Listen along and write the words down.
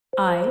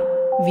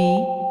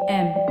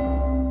IVM.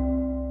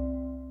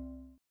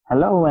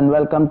 Hello and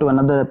welcome to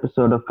another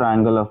episode of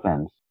Triangle of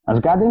Fans. I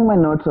was gathering my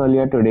notes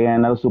earlier today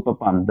and I was super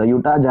pumped. The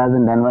Utah Jazz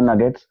and Denver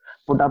Nuggets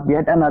put up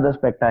yet another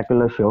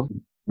spectacular show,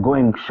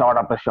 going shot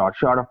after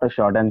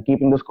shot, and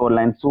keeping the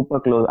scoreline super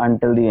close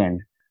until the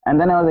end. And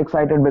then I was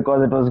excited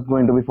because it was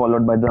going to be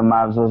followed by the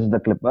Mavs versus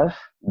the Clippers.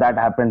 That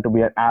happened to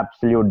be an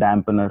absolute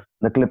dampener.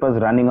 The Clippers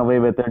running away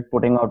with it,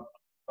 putting out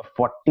a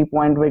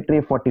 40-point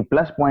victory,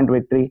 40-plus point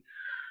victory.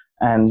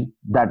 And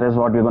that is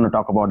what we're going to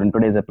talk about in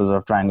today's episode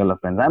of Triangle of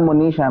Fans. I'm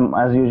Monish. I'm,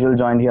 as usual,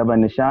 joined here by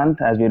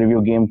Nishant as we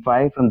review Game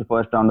 5 from the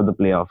first round of the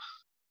playoffs.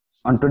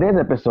 On today's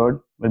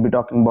episode, we'll be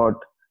talking about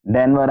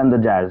Denver and the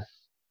Jazz.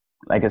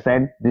 Like I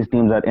said, these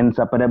teams are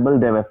inseparable.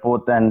 They were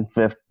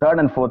third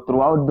and fourth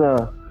throughout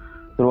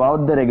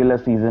the regular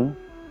season.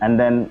 And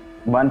then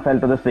one fell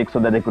to the sixth so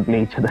that they could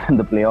play each other in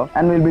the playoff.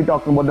 And we'll be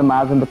talking about the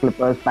Mavs and the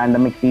Clippers.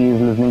 Pandemic T is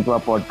listening to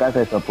our podcast.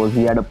 I suppose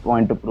he had a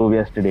point to prove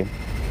yesterday.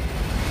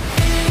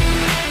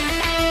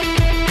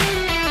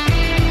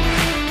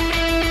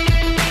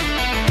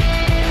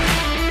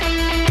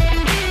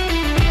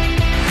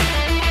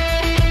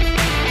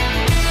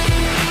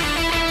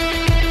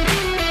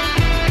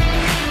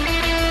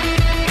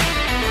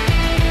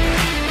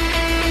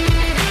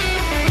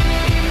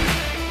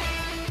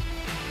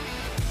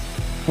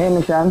 Hey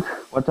Nishant,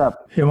 what's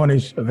up? Hey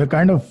Monish, we're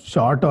kind of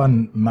short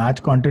on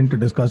match content to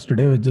discuss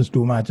today with just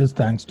two matches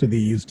thanks to the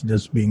East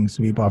just being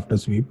sweep after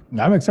sweep.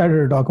 I'm excited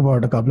to talk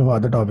about a couple of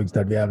other topics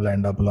that we have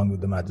lined up along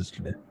with the matches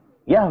today.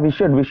 Yeah, we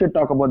should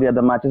talk about the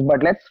other matches,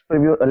 but let's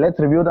review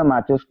the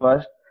matches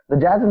first. The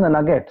Jazz and the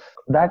Nuggets,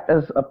 that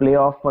is a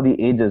playoff for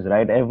the ages,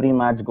 right? Every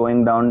match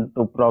going down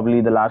to probably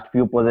the last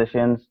few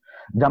possessions.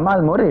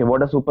 Jamal Murray,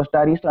 what a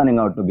superstar he's turning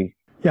out to be.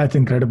 Yeah, it's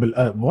incredible.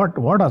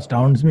 What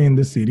astounds me in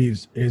this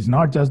series is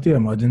not just the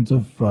emergence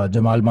of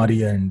Jamal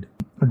Murray and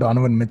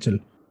Donovan Mitchell.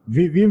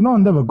 We've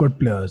known they were good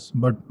players,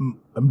 but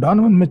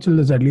Donovan Mitchell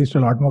is at least a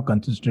lot more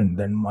consistent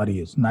than Murray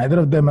is. Neither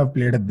of them have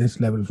played at this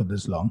level for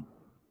this long,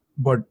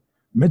 but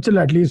Mitchell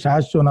at least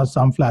has shown us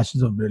some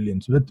flashes of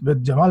brilliance.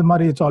 With Jamal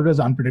Murray, it's always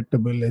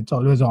unpredictable. It's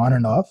always on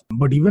and off.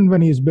 But even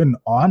when he's been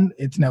on,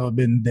 it's never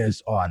been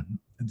this on.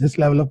 This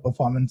level of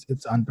performance,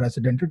 it's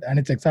unprecedented, and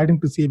it's exciting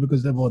to see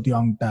because they're both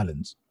young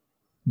talents.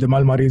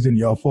 Jamal Murray is in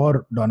year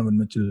 4. Donovan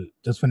Mitchell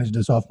just finished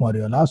his sophomore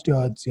year last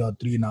year. It's year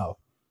 3 now.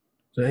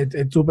 So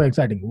it's super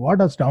exciting.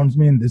 What astounds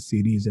me in this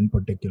series in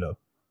particular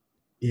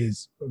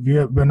is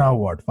we're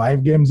now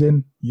 5 games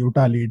in.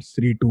 Utah leads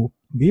 3-2.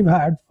 We've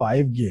had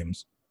 5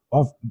 games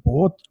of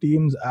both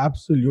teams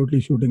absolutely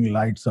shooting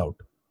lights out.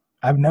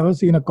 I've never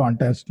seen a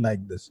contest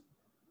like this.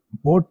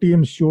 Both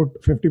teams shoot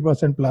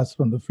 50% plus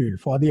from the field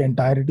for the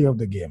entirety of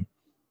the game.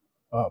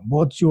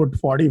 Both shoot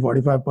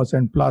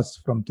 40-45% plus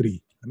from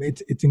 3. I mean,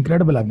 it's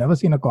incredible. I've never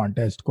seen a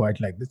contest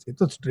quite like this.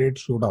 It's a straight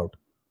shootout.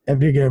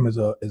 Every game is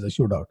a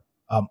shootout.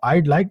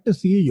 I'd like to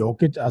see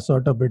Jokic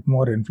assert a bit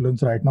more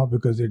influence right now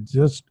because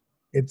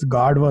it's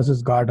guard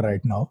versus guard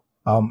right now.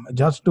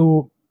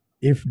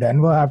 If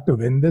Denver have to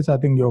win this, I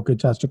think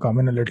Jokic has to come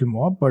in a little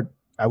more. But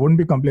I wouldn't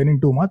be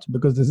complaining too much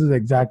because this is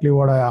exactly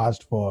what I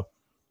asked for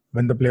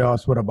when the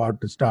playoffs were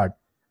about to start.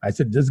 I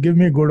said, just give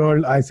me good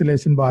old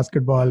isolation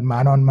basketball,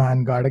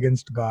 man-on-man, guard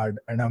against guard,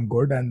 and I'm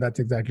good. And that's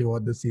exactly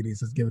what this series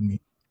has given me.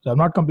 So I'm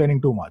not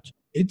complaining too much.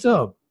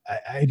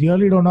 I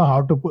really don't know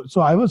how to put. So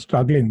I was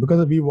struggling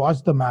because we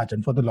watched the match,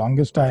 and for the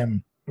longest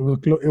time, it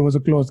was a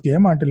close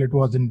game until it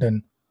wasn't,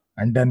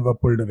 and Denver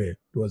pulled away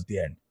towards the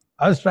end.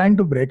 I was trying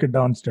to break it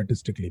down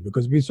statistically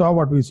because we saw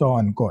what we saw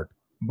on court.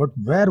 But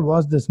where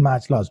was this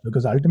match lost?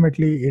 Because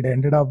ultimately, it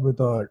ended up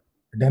with a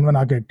Denver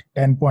Nugget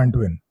 10-point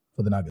win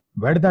for the Nuggets.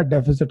 Where did that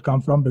deficit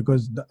come from?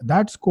 Because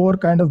that score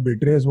kind of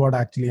betrays what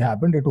actually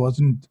happened. It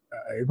wasn't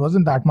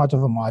that much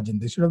of a margin.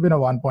 This should have been a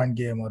 1-point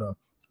game or a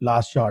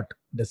last shot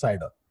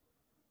decider.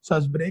 So I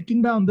was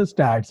breaking down the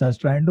stats. I was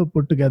trying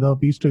to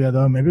piece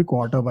together, maybe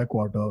quarter by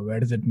quarter,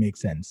 where does it make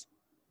sense?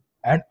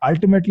 And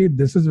ultimately,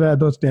 this is where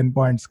those 10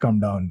 points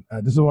come down.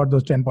 This is what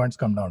those 10 points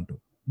come down to.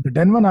 The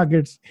Denver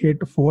Nuggets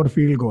hit 4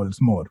 field goals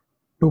more,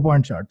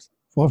 2-point shots,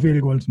 4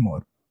 field goals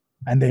more,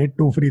 and they hit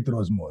 2 free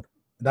throws more.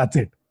 That's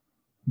it.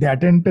 They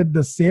attempted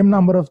the same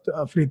number of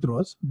free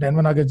throws.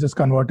 Denver Nuggets just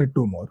converted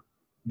 2 more.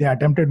 They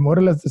attempted more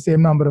or less the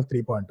same number of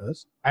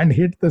 3-pointers and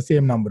hit the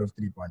same number of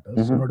 3-pointers.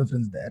 Mm-hmm. So no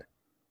difference there.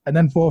 And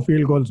then 4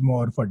 field goals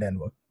more for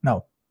Denver.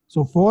 Now,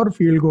 so 4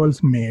 field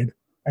goals made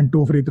and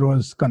 2 free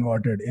throws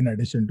converted in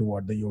addition to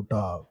what the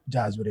Utah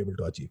Jazz were able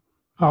to achieve.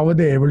 How were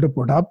they able to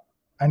put up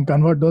and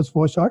convert those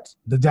 4 shots?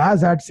 The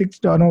Jazz had 6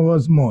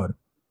 turnovers more.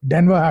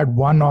 Denver had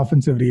 1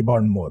 offensive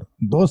rebound more.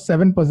 Those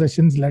 7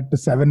 possessions led to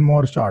 7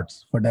 more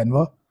shots for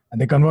Denver. And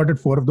they converted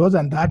 4 of those.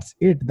 And that's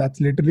it. That's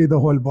literally the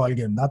whole ball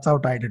game. That's how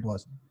tight it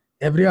was.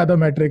 Every other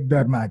metric,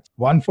 their match.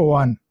 1 for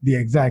 1, the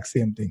exact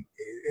same thing.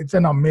 It's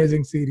an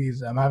amazing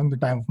series. I'm having the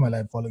time of my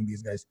life following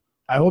these guys.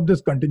 I hope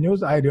this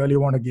continues. I really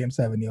want a Game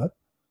 7 here.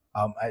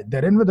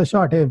 They're in with a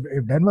shot. Hey,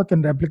 if Denver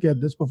can replicate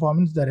this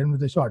performance, they're in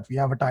with a shot. We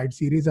have a tied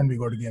series and we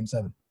go to Game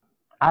 7.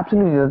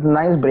 Absolutely. There's a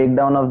nice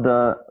breakdown of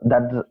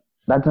the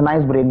That's a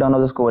nice breakdown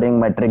of the scoring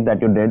metric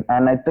that you did.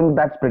 And I think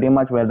that's pretty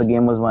much where the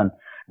game was won.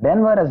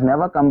 Denver has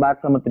never come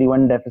back from a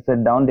 3-1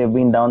 deficit down. They've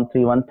been down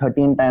 3-1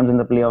 13 times in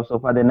the playoffs so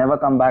far. They never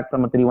come back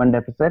from a 3-1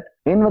 deficit.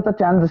 In with a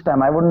chance this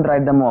time. I wouldn't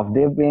write them off.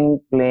 They've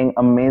been playing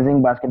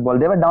amazing basketball.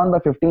 They were down by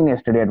 15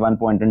 yesterday at one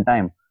point in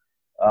time.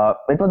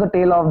 It was the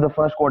tail of the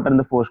first quarter and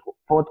the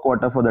fourth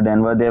quarter for the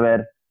Denver. They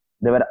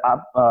were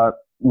up.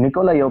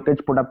 Nikola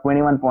Jokic put up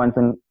 21 points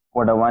in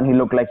quarter one. He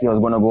looked like he was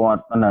going to go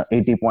on an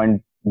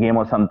 80-point game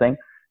or something.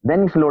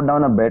 Then he slowed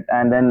down a bit,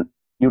 and then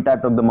Utah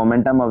took the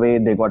momentum away.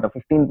 They got a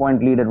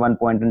 15-point lead at one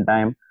point in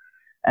time.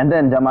 And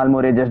then Jamal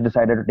Murray just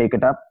decided to take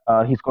it up.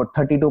 He scored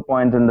 32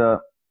 points in the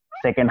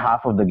second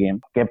half of the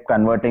game, kept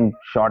converting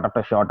shot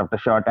after shot after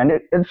shot. And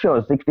it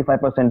shows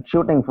 65%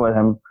 shooting for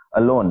him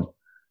alone.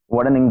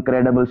 What an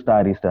incredible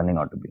star he's turning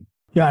out to be.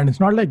 Yeah, and it's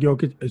not like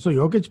Jokic. So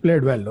Jokic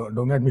played well,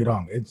 don't get me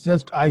wrong. It's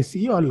just I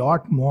see a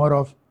lot more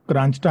of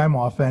crunch time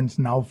offense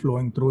now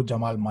flowing through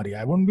Jamal Murray.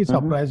 I wouldn't be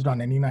surprised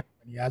on any night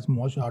when he has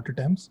more shot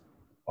attempts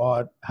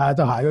or has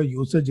a higher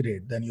usage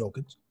rate than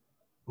Jokic.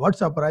 What's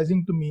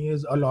surprising to me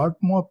is a lot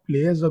more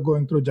players are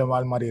going through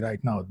Jamal Murray right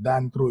now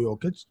than through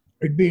Jokic.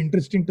 It'd be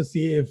interesting to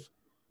see if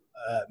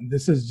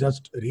this is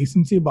just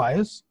recency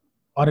bias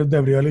or if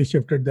they've really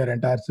shifted their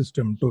entire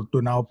system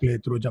to now play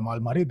through Jamal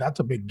Murray.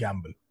 That's a big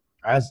gamble.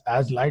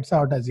 As lights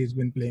out as he's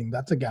been playing,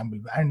 that's a gamble.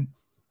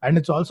 And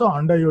it's also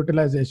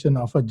underutilization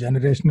of a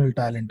generational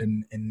talent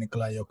in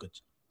Nikola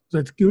Jokic. So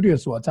it's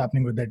curious what's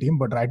happening with their team,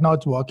 but right now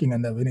it's working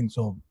and they're winning,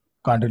 so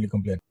can't really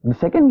complain. The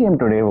second game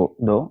today,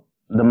 though,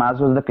 the Mavs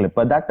was the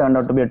Clippers. That turned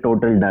out to be a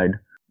total dud.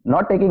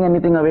 Not taking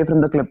anything away from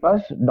the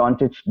Clippers,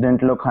 Doncic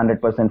didn't look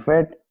 100%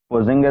 fit.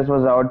 Porzingis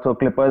was out, so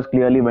Clippers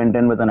clearly went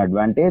in with an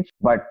advantage.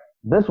 But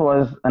this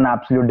was an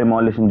absolute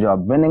demolition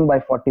job. Winning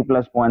by 40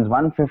 plus points,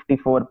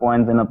 154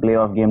 points in a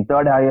playoff game,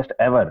 third highest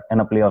ever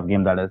in a playoff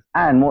game, that is.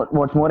 And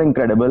what's more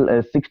incredible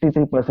is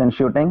 63%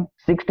 shooting,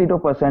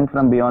 62%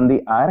 from beyond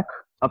the arc,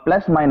 a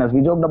plus minus.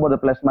 We joked about the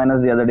plus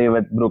minus the other day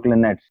with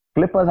Brooklyn Nets.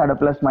 Clippers had a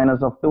plus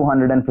minus of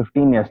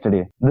 215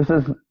 yesterday. This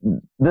is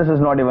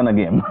not even a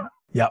game.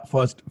 Yeah,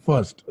 first,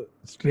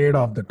 straight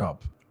off the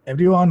top.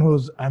 Everyone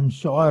I'm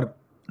sure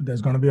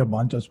there's going to be a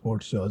bunch of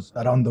sports shows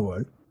around the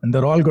world, and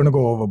they're all going to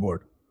go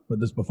overboard with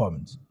this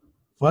performance.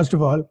 First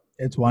of all,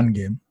 it's one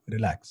game.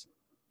 Relax.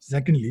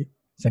 Secondly,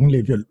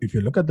 if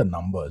you look at the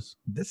numbers,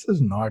 this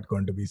is not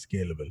going to be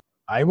scalable.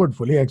 I would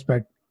fully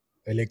expect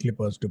LA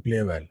Clippers to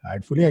play well.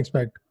 I'd fully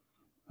expect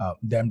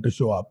them to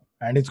show up,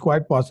 and it's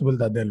quite possible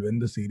that they'll win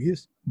the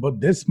series. But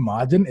this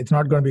margin, it's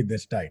not going to be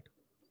this tight.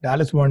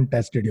 Dallas weren't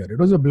tested here. It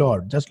was a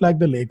blowout, just like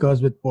the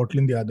Lakers with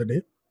Portland the other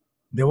day.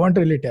 They weren't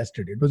really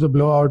tested. It was a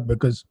blowout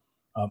because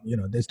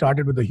they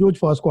started with a huge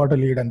first quarter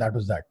lead, and that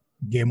was that.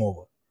 Game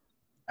over.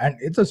 And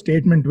it's a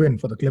statement win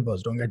for the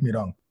Clippers, don't get me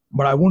wrong.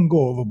 But I wouldn't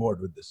go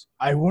overboard with this.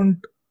 I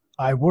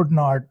would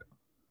not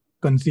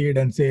concede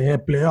and say, hey,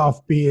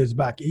 playoff P is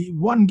back.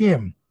 One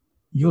game.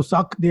 You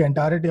suck the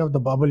entirety of the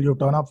bubble. You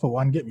turn up for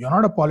one game. You're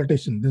not a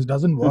politician. This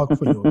doesn't work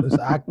for you. This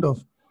act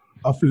of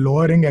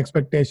lowering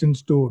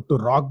expectations to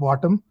rock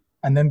bottom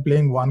and then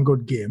playing one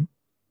good game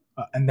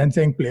and then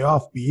saying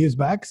playoff P is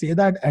back. Say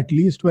that at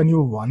least when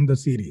you won the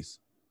series.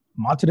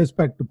 Much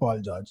respect to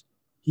Paul George.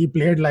 He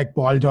played like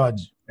Paul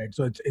George, right?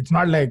 So it's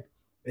not like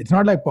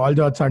Paul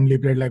George suddenly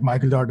played like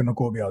Michael Jordan or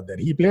Kobe out there.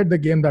 He played the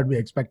game that we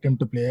expect him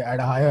to play at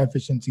a higher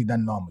efficiency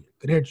than normal.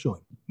 Great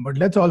showing. But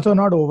let's also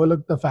not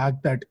overlook the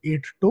fact that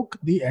it took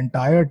the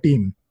entire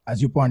team, as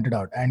you pointed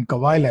out, and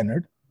Kawhi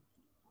Leonard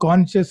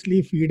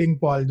consciously feeding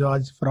Paul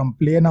George from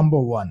play number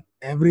one,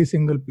 every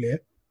single play,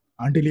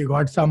 until he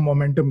got some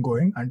momentum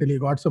going, until he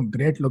got some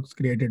great looks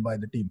created by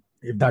the team.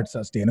 If that's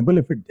sustainable,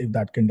 if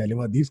that can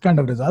deliver these kind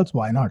of results,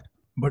 why not?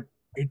 But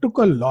it took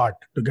a lot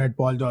to get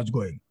Paul George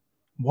going.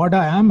 What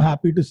I am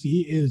happy to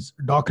see is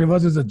Doc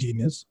Rivers is a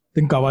genius. I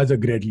think Kawhi is a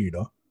great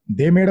leader.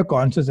 They made a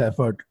conscious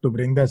effort to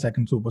bring their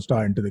second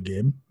superstar into the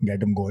game,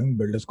 get him going,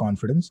 build his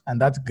confidence.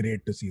 And that's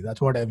great to see. That's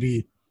what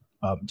every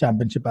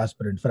championship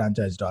aspirant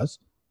franchise does,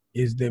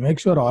 is they make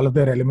sure all of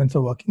their elements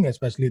are working,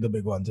 especially the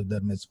big ones if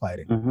they're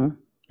misfiring. Mm-hmm.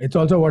 It's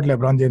also what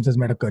LeBron James has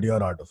made a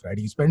career out of, right?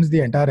 He spends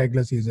the entire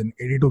regular season,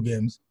 82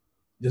 games,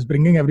 just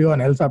bringing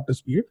everyone else up to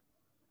speed.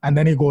 And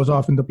then he goes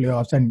off in the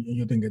playoffs and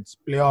you think it's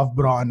playoff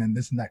Braun and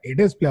this and that. It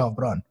is playoff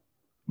Braun.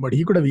 But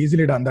he could have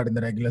easily done that in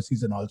the regular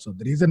season also.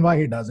 The reason why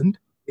he doesn't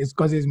is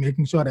because he's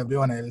making sure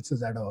everyone else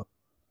is at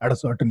a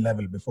certain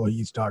level before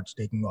he starts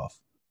taking off.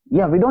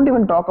 Yeah, we don't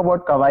even talk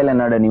about Kawhi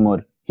Leonard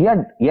anymore. He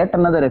had yet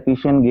another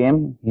efficient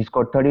game. He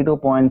scored 32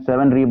 points,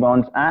 7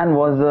 rebounds, and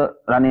was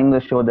running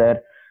the show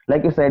there.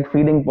 Like you said,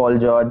 feeding Paul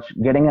George,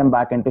 getting him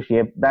back into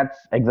shape. That's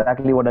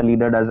exactly what a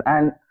leader does.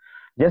 And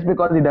just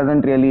because he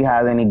doesn't really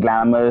have any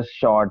glamorous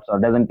shots or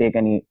doesn't take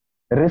any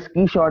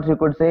risky shots, you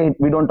could say,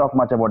 we don't talk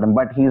much about him,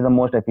 but he's the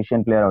most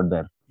efficient player out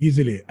there.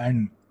 Easily.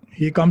 And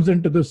he comes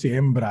into the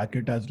same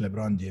bracket as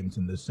LeBron James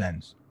in this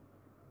sense.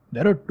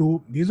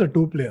 These are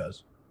two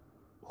players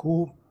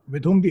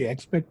with whom the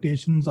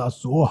expectations are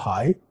so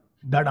high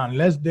that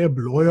unless they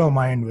blow your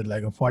mind with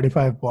like a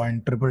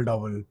 45-point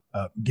triple-double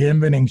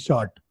game-winning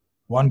shot,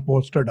 one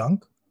poster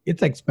dunk,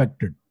 It's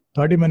expected.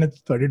 30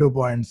 minutes, 32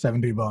 points,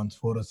 7 rebounds,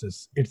 4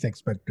 assists. It's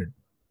expected.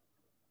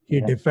 He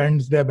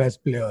defends their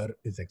best player.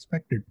 Is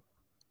expected.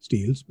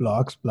 Steals,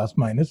 blocks, plus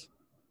minus.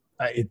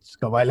 It's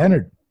Kawhi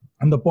Leonard.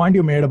 And the point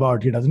you made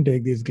about he doesn't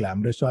take these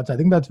glamorous shots, I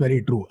think that's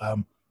very true.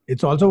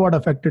 It's also what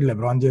affected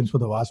LeBron James for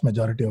the vast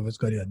majority of his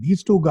career.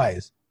 These two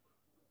guys,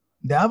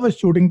 they have a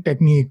shooting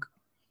technique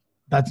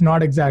that's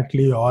not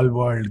exactly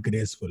all-world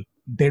graceful.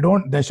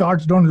 Their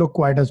shots don't look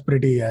quite as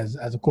pretty as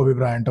a Kobe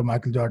Bryant or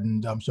Michael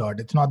Jordan jump shot.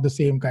 It's not the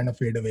same kind of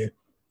fadeaway.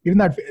 Even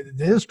that,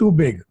 they're just too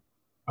big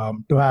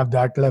to have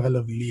that level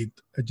of elite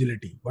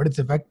agility, but it's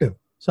effective.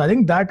 So I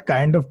think that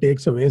kind of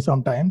takes away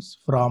sometimes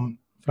from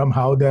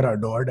how they're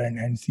adored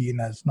and seen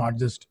as not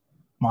just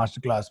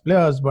masterclass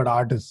players, but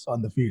artists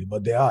on the field.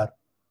 But they are.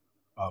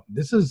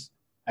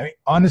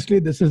 Honestly,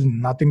 this is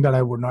nothing that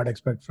I would not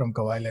expect from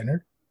Kawhi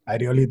Leonard. I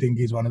really think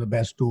he's one of the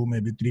best 2,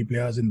 maybe 3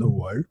 players in the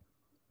world.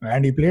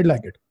 And he played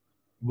like it.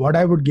 What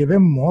I would give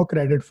him more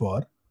credit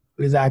for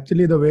is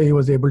actually the way he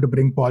was able to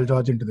bring Paul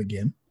George into the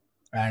game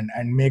and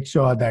make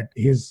sure that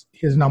his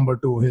number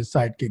 2, his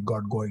sidekick,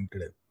 got going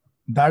today.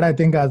 That, I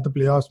think, as the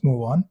playoffs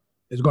move on,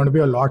 is going to be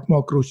a lot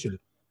more crucial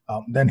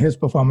than his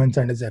performance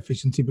and his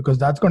efficiency, because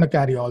that's going to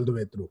carry all the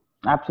way through.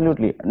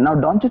 Absolutely. Now,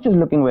 Doncic is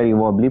looking very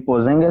wobbly.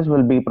 Porzingis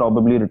will be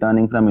probably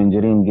returning from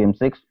injury in Game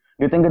 6.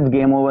 Do you think it's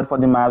game over for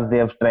the Mavs? They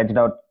have stretched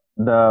out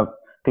the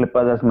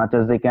Clippers as much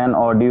as they can,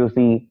 or do you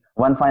see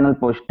one final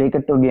push, take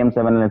it to Game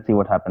 7 and let's see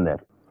what happened there?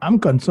 I'm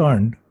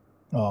concerned,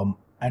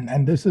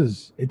 and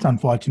it's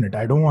unfortunate.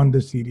 I don't want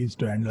this series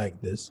to end like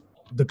this.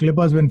 The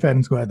Clippers win fair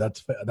and square,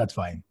 that's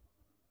fine.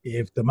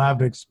 If the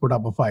Mavericks put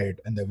up a fight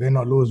and they win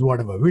or lose,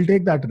 whatever, we'll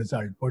take that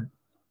result. But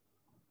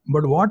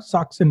what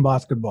sucks in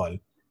basketball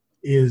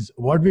is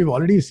what we've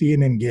already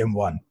seen in Game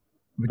 1,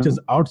 which is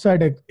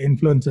outside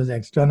influences,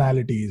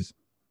 externalities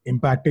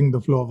impacting the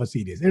flow of a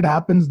series. It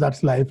happens,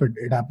 that's life,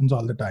 it happens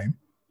all the time.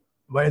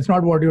 But it's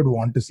not what you'd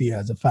want to see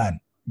as a fan.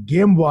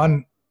 Game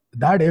 1,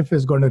 that if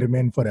is going to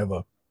remain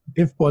forever.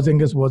 If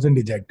Porzingis wasn't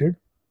ejected,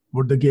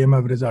 would the game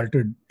have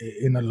resulted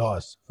in a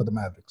loss for the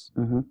Mavericks?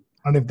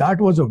 And if that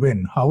was a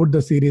win, how would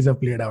the series have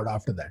played out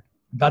after that?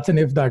 That's an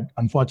if that,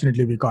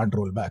 unfortunately, we can't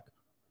roll back.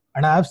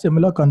 And I have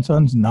similar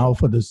concerns now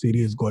for the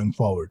series going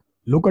forward.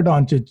 Luka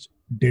Doncic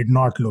did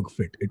not look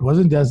fit. It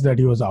wasn't just that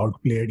he was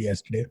outplayed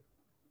yesterday.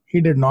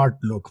 He did not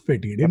look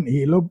fit.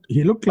 He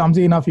looked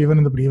clumsy enough even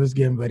in the previous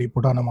game where he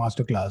put on a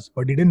masterclass,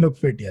 but he didn't look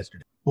fit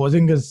yesterday.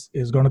 Porzingis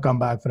is going to come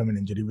back from an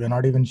injury. We're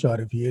not even sure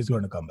if he is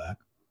going to come back.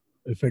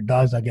 If it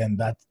does, again,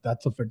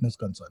 that's a fitness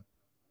concern.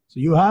 So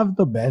you have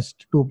the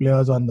best 2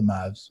 players on the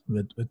Mavs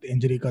with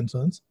injury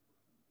concerns.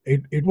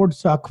 It would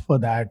suck for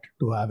that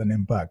to have an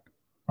impact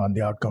on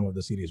the outcome of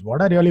the series.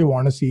 What I really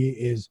want to see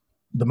is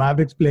the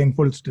Mavericks playing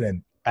full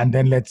strength, and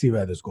then let's see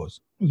where this goes.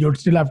 You'd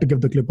still have to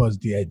give the Clippers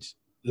the edge.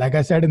 Like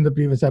I said in the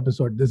previous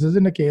episode, this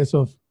isn't a case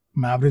of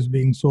Mavericks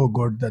being so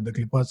good that the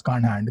Clippers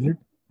can't handle it.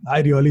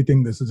 I really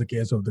think this is a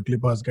case of the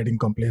Clippers getting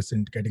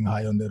complacent, getting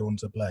high on their own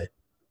supply.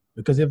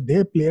 Because if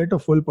they play to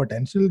full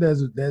potential,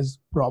 there's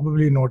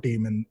probably no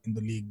team in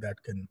the league that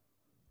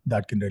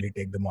can really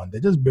take them on.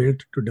 They're just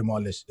built to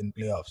demolish in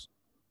playoffs,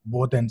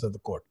 both ends of the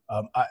court.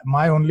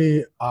 My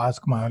only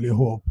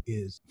hope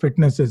is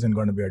fitness isn't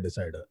going to be a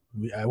decider.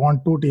 I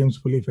want 2 teams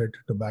fully fit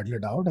to battle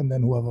it out, and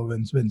then whoever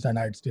wins, and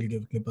I'd still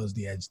give Clippers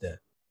the edge there.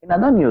 In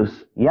other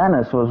news,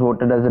 Giannis was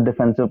voted as the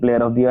Defensive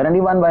Player of the Year, and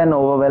he won by an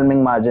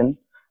overwhelming margin.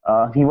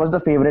 He was the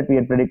favorite. We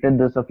had predicted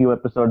this a few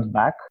episodes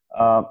back.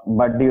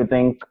 But do you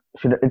think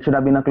it should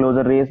have been a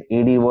closer race?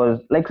 AD was,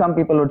 like some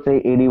people would say,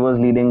 AD was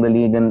leading the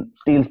league in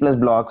steals plus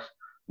blocks,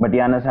 but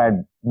Giannis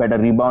had better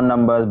rebound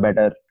numbers,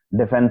 better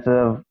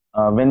defensive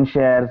win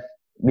shares.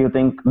 Do you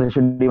think there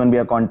should even be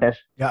a contest?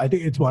 Yeah, I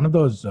think it's one of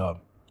those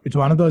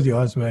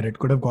years where it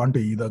could have gone to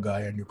either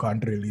guy, and you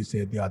can't really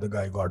say the other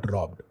guy got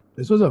robbed.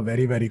 This was a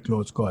very, very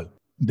close call.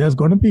 There's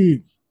going to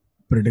be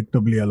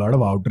predictably a lot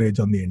of outrage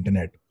on the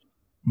internet,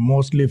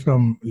 mostly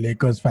from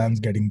Lakers fans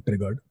getting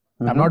triggered.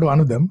 I'm not one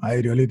of them. I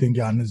really think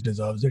Giannis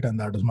deserves it, and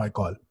that was my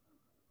call.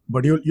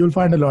 But you'll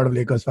find a lot of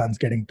Lakers fans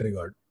getting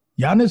triggered.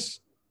 Giannis,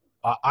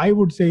 I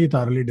would say he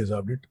thoroughly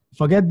deserved it.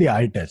 Forget the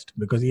eye test,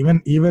 because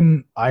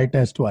even eye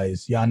test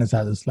wise, Giannis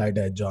has a slight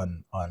edge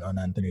on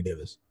Anthony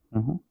Davis.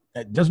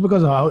 Just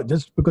because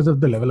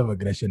of the level of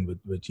aggression with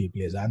which he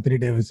plays. Anthony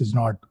Davis is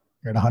not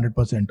at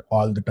 100%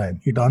 all the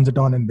time. He turns it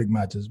on in big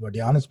matches, but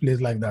Giannis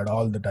plays like that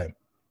all the time,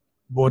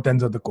 both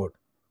ends of the court,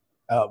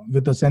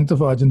 with a sense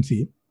of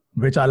urgency,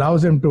 which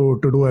allows him to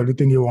do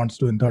everything he wants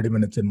to in 30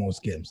 minutes in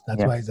most games.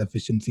 That's why his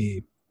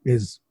efficiency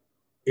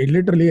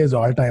literally is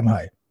all-time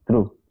high.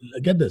 True.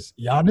 Get this,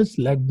 Giannis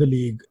led the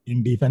league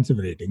in defensive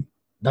rating.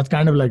 That's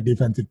kind of like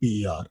defensive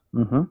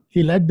PER.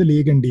 He led the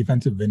league in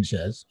defensive win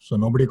shares, so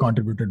nobody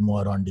contributed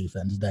more on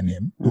defense than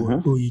him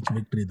to each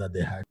victory that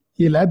they had.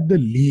 He led the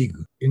league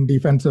in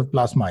defensive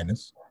plus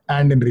minus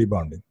and in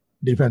rebounding,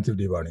 defensive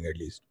rebounding at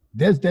least.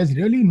 There's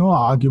really no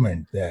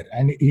argument there.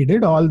 And he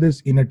did all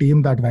this in a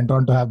team that went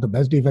on to have the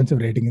best defensive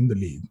rating in the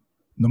league,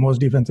 the most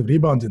defensive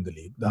rebounds in the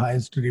league, the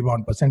highest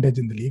rebound percentage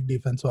in the league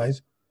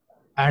defense-wise,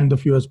 and the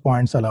fewest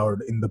points allowed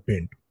in the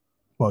paint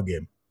per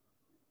game.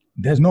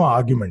 There's no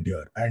argument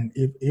here. And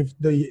if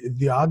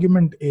the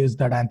argument is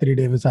that Anthony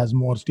Davis has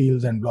more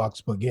steals and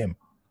blocks per game,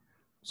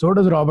 so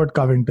does Robert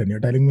Covington. You're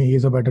telling me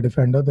he's a better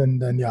defender than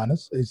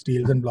Giannis? He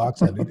steals and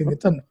blocks everything.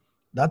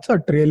 That's a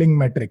trailing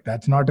metric.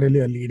 That's not really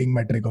a leading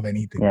metric of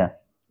anything. Yeah.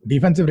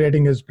 Defensive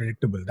rating is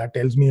predictable. That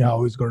tells me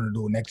how he's going to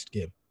do next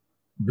game.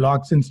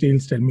 Blocks and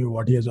steals tell me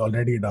what he has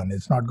already done.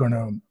 It's not going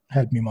to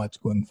help me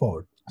much going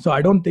forward. So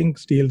I don't think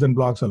steals and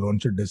blocks alone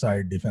should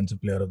decide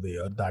Defensive Player of the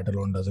Year. That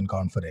alone doesn't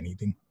count for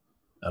anything.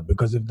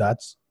 Because if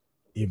that's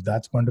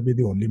going to be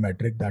the only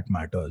metric that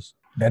matters,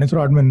 Dennis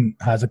Rodman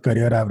has a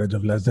career average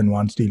of less than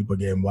 1 steal per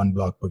game, 1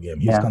 block per game.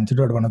 He's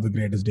considered one of the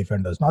greatest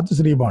defenders, not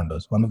just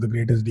rebounders, one of the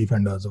greatest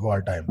defenders of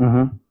all time.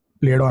 Mm-hmm.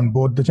 Played on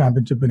both the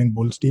championship-winning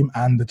Bulls team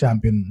and the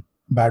champion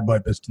Bad Boy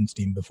Pistons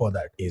team before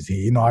that. Is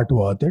he not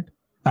worth it?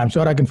 I'm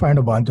sure I can find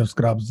a bunch of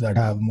scrubs that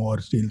have more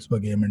steals per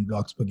game and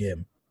blocks per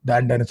game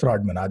than Dennis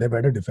Rodman. Are they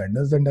better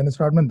defenders than Dennis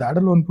Rodman? That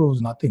alone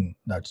proves nothing,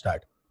 that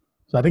stat.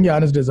 So I think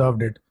Giannis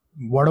deserved it.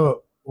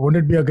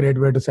 Wouldn't it be a great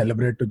way to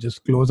celebrate, to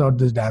just close out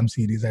this damn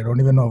series? I don't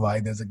even know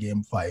why there's a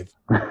game 5.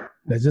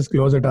 Let's just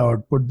close it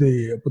out, put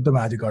the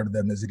Magic out of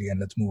their misery, and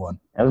let's move on.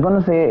 I was going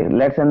to say,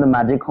 let's send the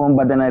Magic home,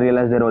 but then I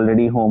realized they're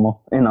already home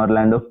in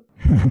Orlando.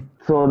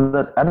 So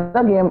the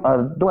other game,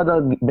 2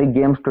 other big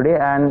games today,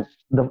 and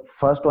the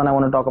first one I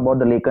want to talk about,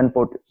 the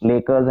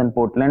Lakers and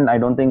Portland. I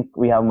don't think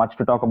we have much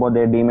to talk about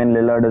there. Damian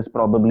Lillard is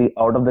probably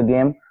out of the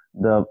game.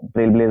 The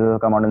Trailblazers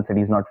have come out and said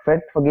he's not fit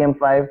for game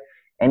 5.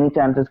 Any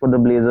chances for the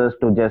Blazers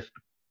to just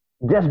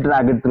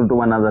drag it through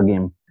to another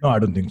game? No, I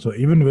don't think so.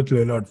 Even with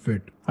Lillard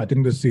fit, I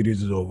think this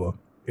series is over.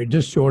 It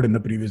just showed in the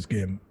previous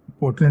game.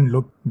 Portland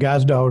looked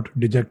gassed out,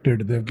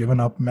 dejected. They've given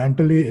up.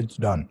 Mentally, it's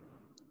done.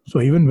 So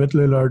even with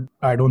Lillard,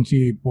 I don't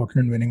see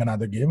Portland winning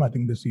another game. I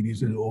think the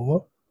series is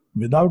over.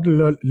 Without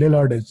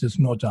Lillard, it's just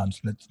no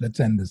chance. Let's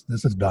end this.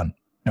 This is done.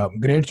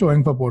 Great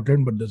showing for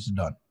Portland, but this is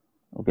done.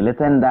 Okay,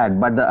 let's end that.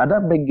 But the other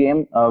big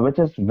game, which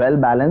is well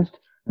balanced,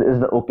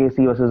 is the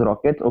OKC versus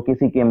Rockets.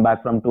 OKC came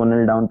back from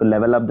 2-0 down to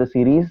level up the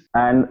series.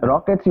 And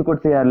Rockets, you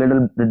could say, are a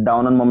little bit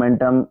down on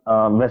momentum.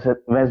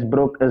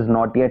 Westbrook is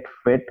not yet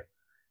fit.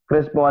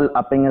 Chris Paul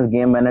upping his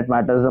game when it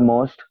matters the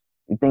most.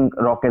 You think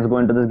Rockets go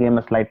into this game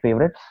as slight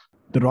favorites?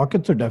 The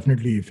Rockets are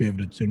definitely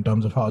favorites in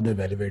terms of how they've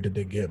elevated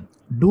their game.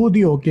 Do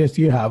the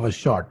OKC have a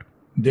shot?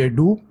 They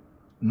do,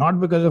 not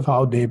because of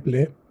how they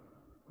play,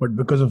 but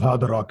because of how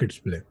the Rockets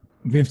play.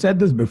 We've said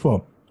this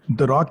before.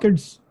 The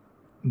Rockets,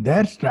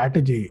 their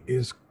strategy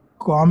is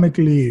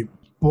comically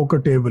poker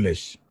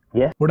table-ish.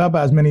 Yeah. Put up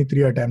as many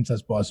 3 attempts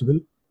as possible.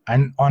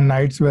 And on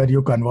nights where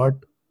you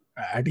convert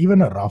at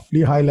even a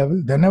roughly high level,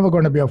 they're never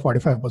going to be a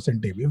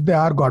 45% team. If they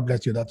are, God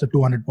bless you, that's a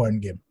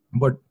 200-point game.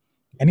 But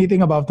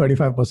anything above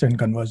 35%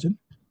 conversion,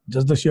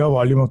 just the sheer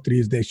volume of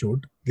threes they shoot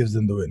gives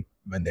them the win.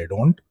 When they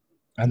don't,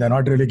 and they're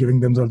not really giving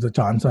themselves a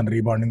chance on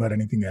rebounding or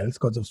anything else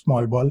because of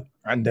small ball,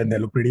 and then they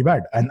look pretty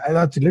bad. And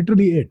that's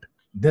literally it.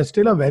 They're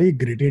still a very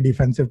gritty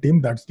defensive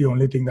team. That's the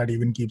only thing that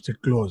even keeps it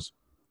close.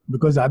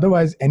 Because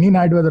otherwise, any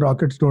night where the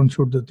Rockets don't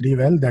shoot the 3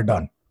 well, they're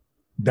done.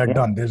 They're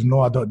done. There's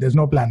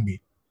no plan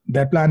B.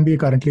 Their plan B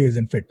currently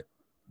isn't fit.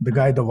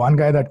 The one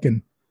guy that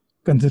can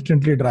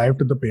consistently drive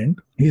to the paint,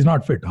 he's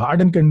not fit.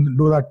 Harden can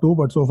do that too,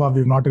 but so far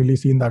we've not really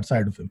seen that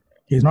side of him.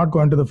 He's not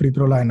going to the free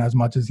throw line as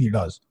much as he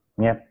does.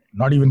 Yeah.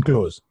 Not even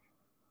close.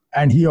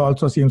 And he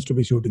also seems to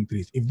be shooting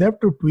threes. If they have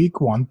to tweak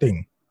one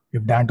thing,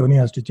 if D'Antoni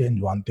has to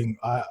change one thing,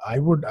 I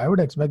would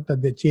expect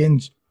that they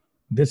change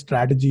this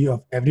strategy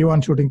of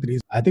everyone shooting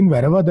threes. I think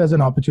wherever there's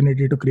an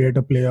opportunity to create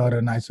a play or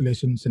an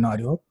isolation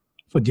scenario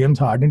for James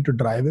Harden to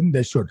drive in,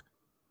 they should.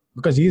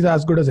 Because he's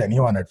as good as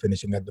anyone at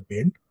finishing at the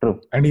paint. True.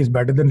 And he's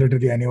better than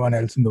literally anyone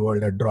else in the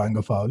world at drawing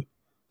a foul.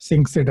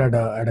 Sinks it at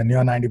a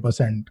near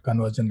 90%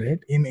 conversion rate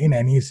in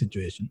any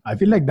situation. I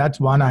feel like that's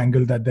one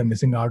angle that they're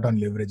missing out on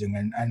leveraging.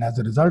 And as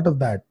a result of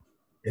that,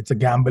 it's a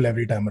gamble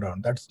every time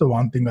around. That's the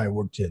one thing I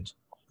would change.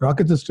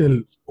 Rockets are still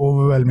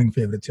overwhelming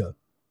favorites here.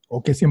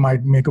 OKC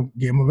might make a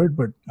game of it,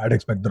 but I'd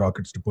expect the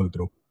Rockets to pull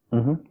through.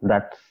 Mm-hmm.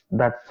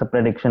 That's a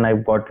prediction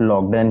I've got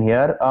logged in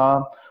here.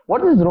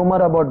 What is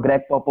rumor about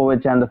Greg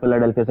Popovich and the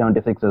Philadelphia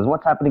 76ers?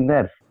 What's happening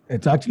there?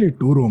 It's actually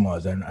 2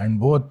 rumors and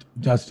both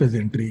just as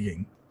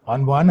intriguing.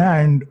 On one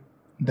hand,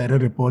 there are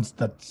reports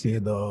that say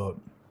the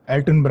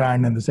Elton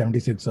Brand and the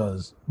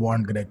 76ers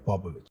want Greg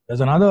Popovich.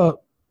 There's another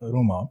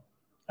rumor,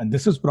 and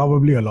this is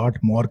probably a lot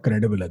more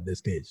credible at this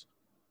stage,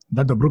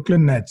 that the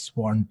Brooklyn Nets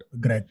want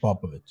Greg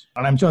Popovich.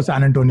 And I'm sure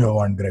San Antonio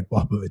want Greg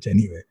Popovich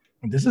anyway.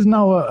 This is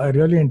now a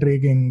really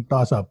intriguing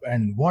toss-up.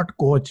 And what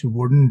coach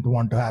wouldn't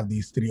want to have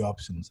these 3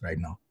 options right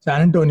now?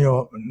 San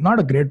Antonio, not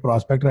a great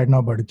prospect right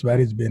now, but it's where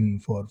he's been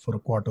for a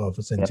quarter of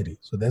a century. Yep.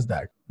 So there's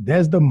that.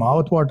 There's the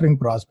mouth-watering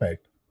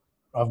prospect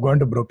of going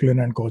to Brooklyn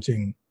and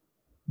coaching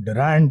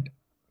Durant,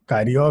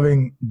 Kyrie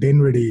Irving,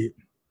 Dinwiddie,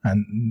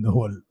 and the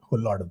whole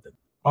lot of them.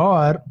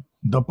 Or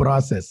the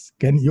process.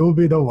 Can you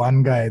be the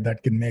one guy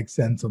that can make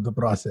sense of the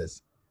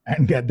process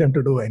and get them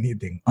to do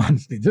anything?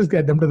 Honestly, just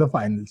get them to the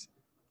finals.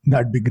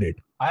 That'd be great.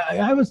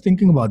 I was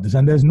thinking about this,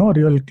 and there's no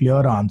real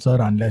clear answer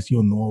unless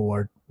you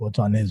know what's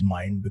on his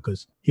mind,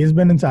 because he's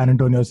been in San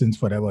Antonio since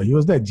forever. He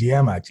was their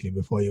GM actually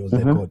before he was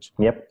their coach.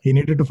 Yep. He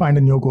needed to find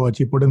a new coach.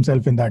 He put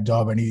himself in that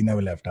job, and he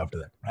never left after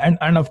that.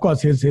 And of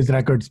course, his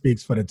record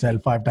speaks for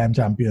itself. 5-time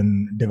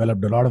champion,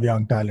 developed a lot of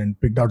young talent,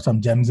 picked out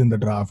some gems in the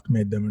draft,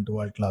 made them into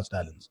world-class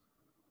talents.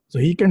 So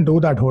he can do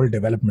that whole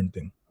development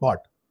thing.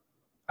 But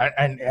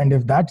and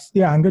if that's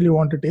the angle you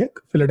want to take,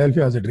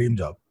 Philadelphia has a dream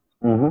job.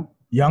 Mm-hmm.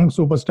 Young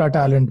superstar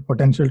talent,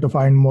 potential to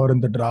find more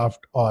in the draft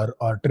or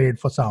trade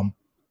for some,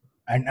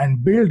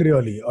 and build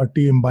really a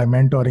team by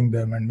mentoring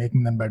them and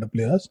making them better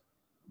players.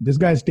 This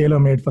guy is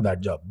tailor-made for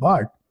that job.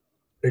 But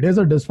it is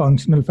a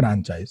dysfunctional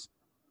franchise.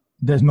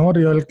 There's no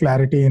real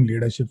clarity in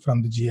leadership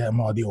from the GM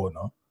or the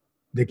owner.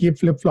 They keep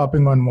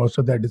flip-flopping on most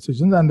of their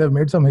decisions, and they've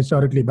made some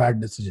historically bad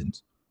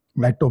decisions,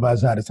 like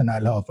Tobias Harris and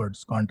Al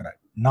Horford's contract.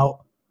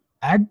 Now,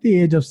 at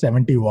the age of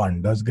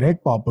 71, does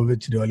Greg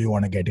Popovich really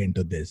want to get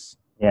into this?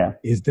 Yeah.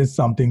 Is this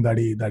something that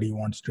he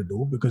wants to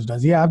do? Because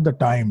does he have the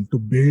time to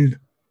build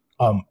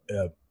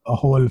a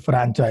whole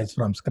franchise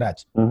from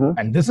scratch? Mm-hmm.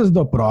 And this is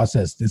the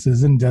process. This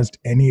isn't just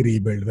any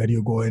rebuild where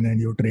you go in and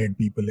you trade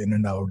people in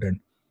and out and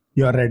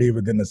you're ready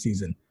within a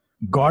season.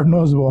 God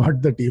knows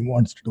what the team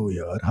wants to do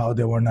here, how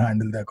they want to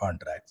handle their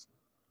contracts.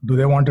 Do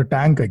they want to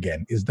tank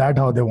again? Is that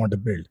how they want to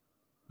build?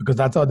 Because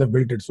that's how they've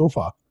built it so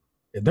far.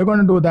 If they're going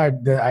to do that,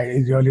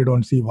 I really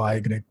don't see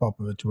why Greg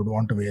Popovich would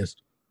want to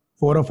waste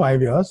 4 or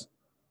 5 years.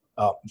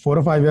 4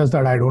 or 5 years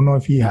that I don't know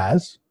if he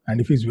has, and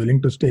if he's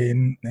willing to stay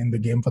in the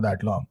game for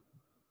that long.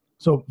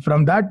 So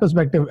from that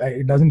perspective,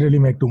 it doesn't really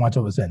make too much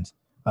of a sense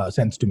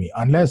to me,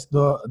 unless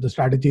the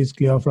strategy is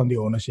clear from the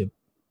ownership,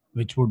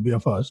 which would be a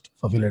first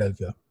for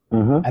Philadelphia.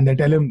 Mm-hmm. And they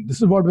tell him,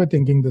 this is what we're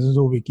thinking, this is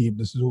who we keep,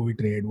 this is who we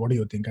trade, what do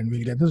you think? And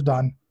we'll get this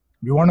done.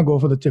 We want to go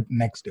for the chip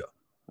next year.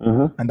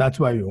 Mm-hmm. And that's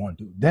why we want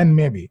to. Then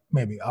maybe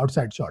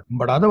outside shot.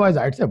 But otherwise,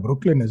 I'd say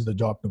Brooklyn is the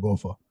job to go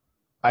for.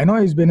 I know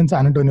he's been in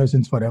San Antonio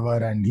since forever,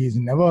 and he's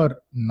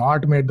never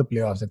not made the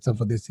playoffs except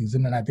for this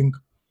season. And I think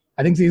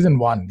season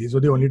 1, these were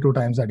the only 2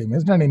 times that he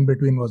missed, and in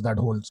between was that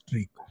whole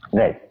streak.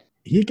 Right.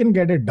 He can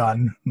get it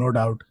done, no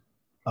doubt.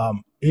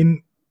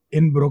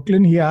 In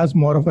Brooklyn, he has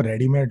more of a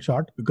ready-made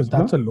shot because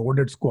that's a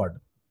loaded squad.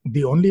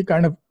 The only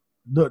kind of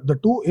the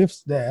 2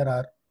 ifs there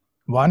are,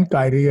 one,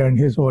 Kyrie and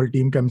his whole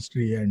team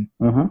chemistry, and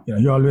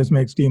he always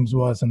makes teams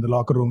worse and the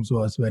locker rooms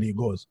worse where he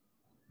goes.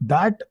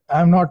 That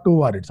I'm not too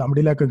worried.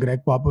 Somebody like a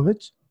Greg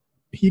Popovich,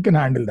 he can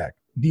handle that.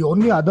 The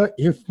only other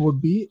if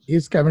would be,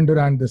 is Kevin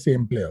Durant the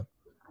same player?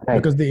 Right.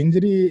 Because the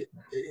injury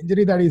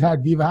that he's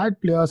had, we've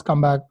had players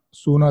come back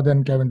sooner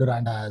than Kevin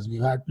Durant has.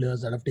 We've had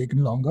players that have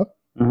taken longer,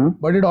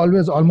 but it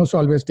almost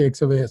always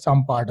takes away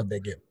some part of their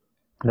game.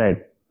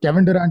 Right.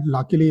 Kevin Durant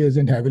luckily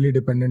isn't heavily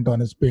dependent on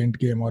his paint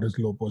game or his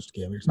low post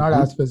game. It's not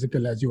as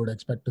physical as you would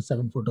expect a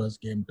 7-footer's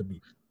game to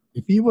be.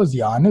 If he was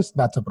Giannis,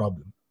 that's a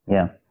problem.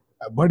 Yeah.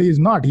 But he's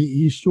not.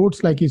 He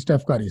shoots like he's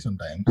Steph Curry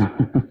sometimes.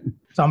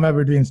 Somewhere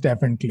between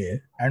Steph and Clay.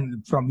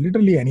 And from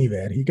literally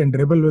anywhere, he can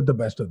dribble with the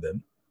best of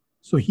them.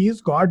 So he's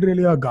got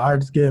really a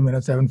guard's game in a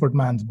 7-foot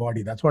man's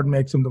body. That's what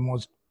makes him the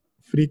most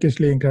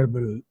freakishly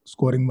incredible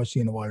scoring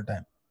machine of all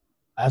time.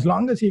 As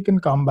long as he can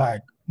come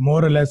back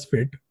more or less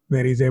fit,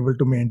 where he's able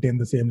to maintain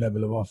the same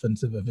level of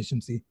offensive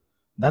efficiency,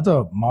 that's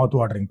a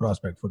mouth-watering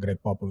prospect for Greg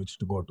Popovich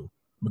to go to.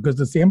 Because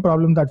the same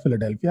problem that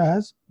Philadelphia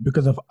has,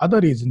 because of other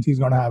reasons, he's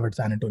going to have at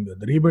San Antonio.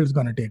 The rebuild's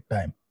going to take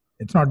time.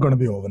 It's not going to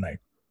be overnight.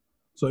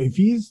 So if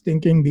he's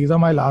thinking, these are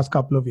my last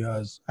couple of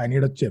years, I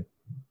need a chip,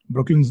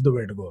 Brooklyn's the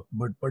way to go.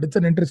 But it's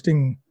an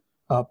interesting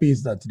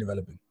piece that's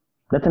developing.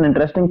 That's an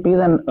interesting piece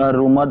and a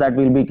rumor that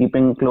we'll be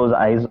keeping close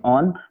eyes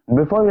on.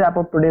 Before we wrap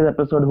up today's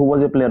episode, who was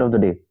your player of the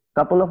day?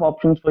 Couple of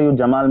options for you,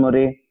 Jamal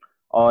Murray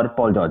or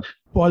Paul George?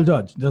 Paul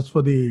George, just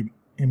for the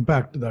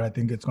impact that I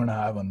think it's going to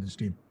have on this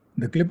team.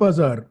 The Clippers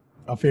are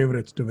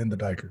favorites to win the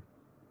title,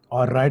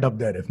 or right up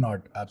there, if not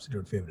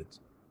absolute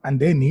favorites. And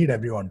they need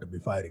everyone to be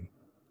firing.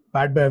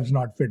 Pat Bev's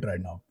not fit right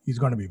now. He's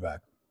going to be back.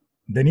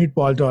 They need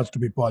Paul George to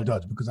be Paul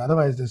George, because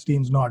otherwise this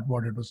team's not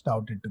what it was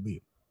touted to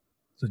be.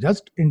 So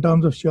just in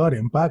terms of sheer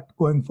impact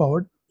going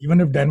forward,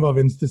 even if Denver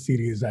wins this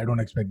series, I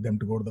don't expect them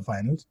to go to the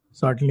finals.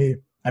 Certainly,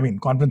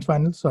 conference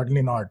finals,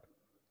 certainly not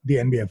the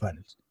NBA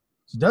finals.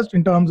 So just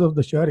in terms of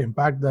the sheer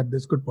impact that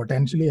this could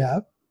potentially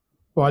have,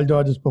 Paul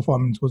George's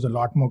performance was a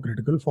lot more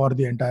critical for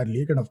the entire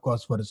league and, of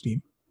course, for his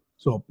team.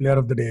 So, player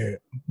of the day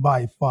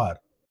by far.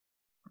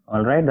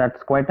 All right,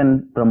 that's quite a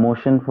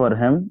promotion for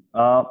him.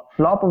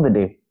 Flop of the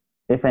day,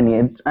 if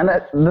any.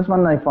 This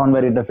one I found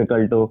very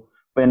difficult to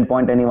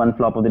pinpoint any one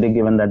flop of the day,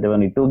 given that there were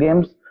only 2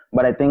 games.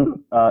 But I think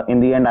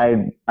in the end,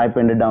 I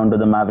pinned it down to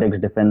the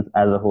Mavericks defense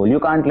as a whole. You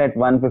can't let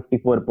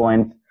 154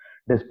 points,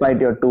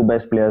 despite your 2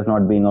 best players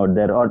not being out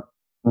there, or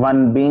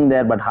one being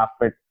there but half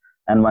fit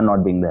and one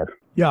not being there.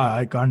 Yeah,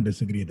 I can't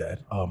disagree there.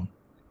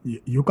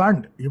 You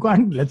can't,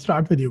 let's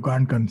start with, you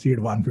can't concede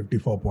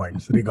 154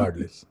 points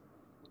regardless.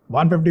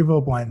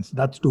 154 points,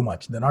 that's too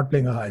much. They're not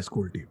playing a high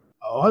school team.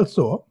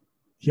 Also,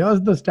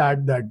 here's the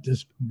stat that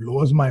just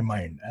blows my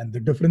mind, and the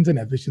difference in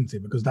efficiency,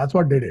 because that's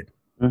what did it.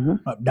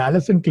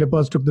 Dallas and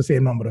Clippers took the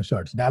same number of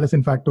shots. Dallas,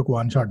 in fact, took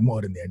one shot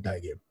more in the entire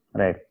game.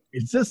 Right.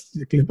 It's just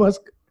Clippers.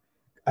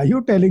 Are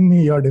you telling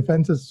me your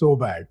defense is so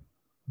bad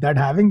that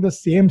having the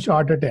same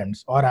shot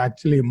attempts or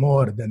actually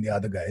more than the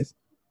other guys,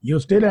 you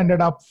still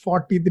ended up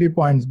 43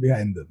 points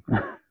behind them?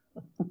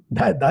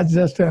 That's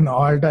just an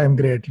all-time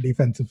great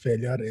defensive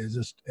failure. It's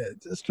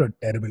just a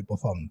terrible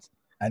performance.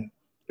 And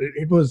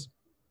it was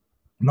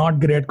not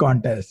great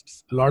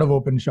contests, a lot of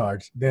open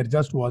shots. There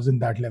just wasn't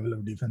that level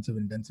of defensive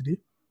intensity.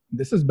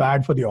 This is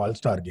bad for the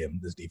All-Star game,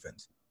 this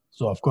defense.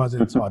 So, of course,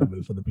 it's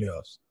horrible for the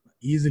playoffs.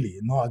 Easily,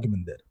 no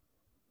argument there.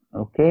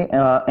 Okay.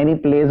 Any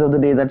plays of the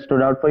day that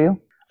stood out for you?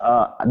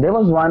 There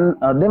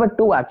were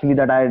two actually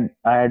that I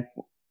had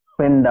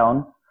pinned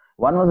down.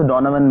 One was a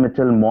Donovan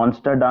Mitchell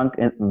monster dunk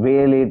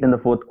way late in the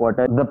fourth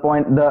quarter.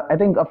 I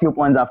think a few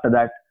points after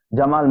that,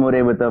 Jamal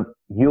Murray with a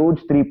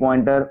huge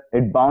three-pointer.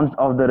 It bounced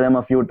off the rim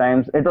a few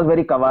times. It was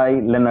very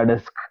Kawhi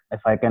Leonard-esque, if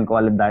I can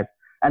call it that.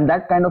 And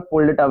that kind of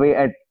pulled it away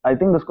at, I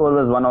think the score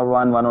was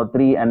 101,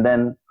 103, and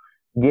then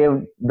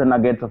gave the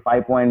Nuggets a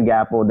 5-point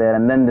gap over there,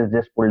 and then this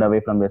just pulled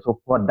away from there.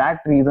 So for that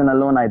reason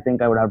alone, I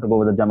think I would have to go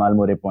with the Jamal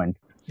Murray point.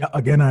 Yeah,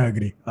 again, I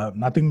agree.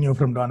 Nothing new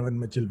from Donovan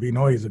Mitchell. We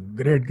know he's a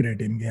great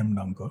in-game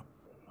dunker.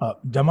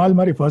 Jamal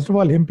Murray, first of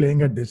all, him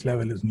playing at this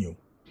level is new.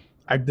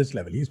 At this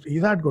level,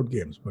 he's had good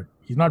games, but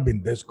he's not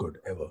been this good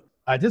ever.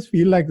 I just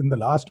feel like in the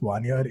last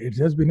 1 year, it's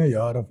just been a year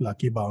of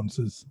lucky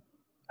bounces,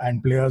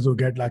 and players who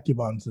get lucky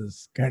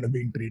bounces kind of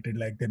being treated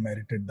like they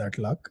merited that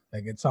luck.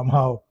 Like it's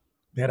somehow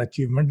their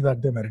achievement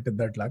that they merited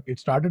that luck. It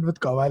started with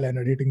Kawhi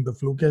Leonard hitting the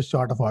flukiest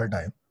shot of all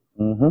time.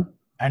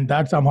 And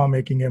that somehow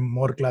making him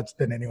more clutch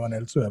than anyone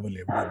else who ever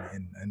lived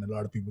in a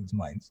lot of people's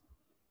minds.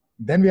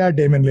 Then we had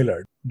Damian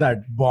Lillard,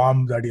 that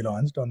bomb that he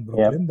launched on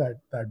Brooklyn,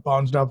 that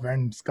bounced up,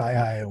 went sky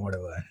high or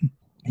whatever.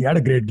 He had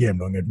a great game,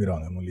 don't get me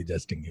wrong. I'm only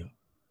jesting here.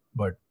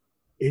 But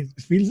it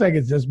feels like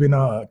it's just been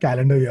a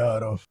calendar year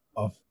of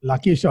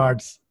lucky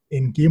shots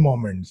in key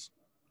moments,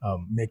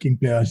 making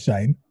players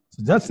shine.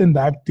 So just in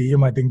that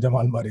theme, I think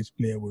Jamal Murray's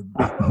play would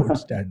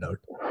stand out.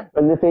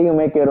 Well, they say you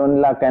make your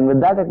own luck. And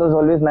with that, it was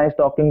always nice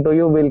talking to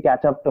you. We'll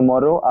catch up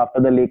tomorrow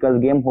after the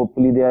Lakers game.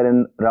 Hopefully, they are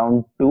in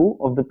round 2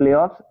 of the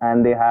playoffs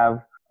and they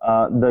have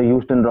the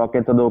Houston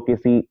Rockets or the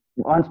OKC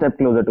one step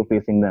closer to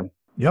facing them.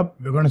 Yep,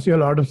 we're going to see a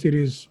lot of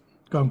series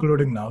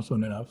concluding now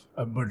soon enough.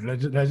 But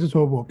let's just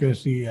hope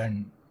OKC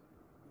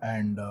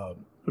and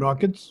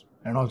Rockets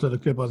and also the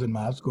Clippers and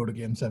Mavs go to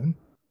Game 7.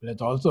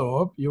 Let's also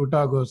hope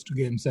Utah goes to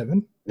Game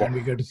 7 and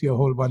we get to see a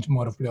whole bunch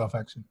more of playoff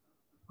action.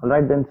 All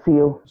right, then. See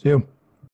you. See you.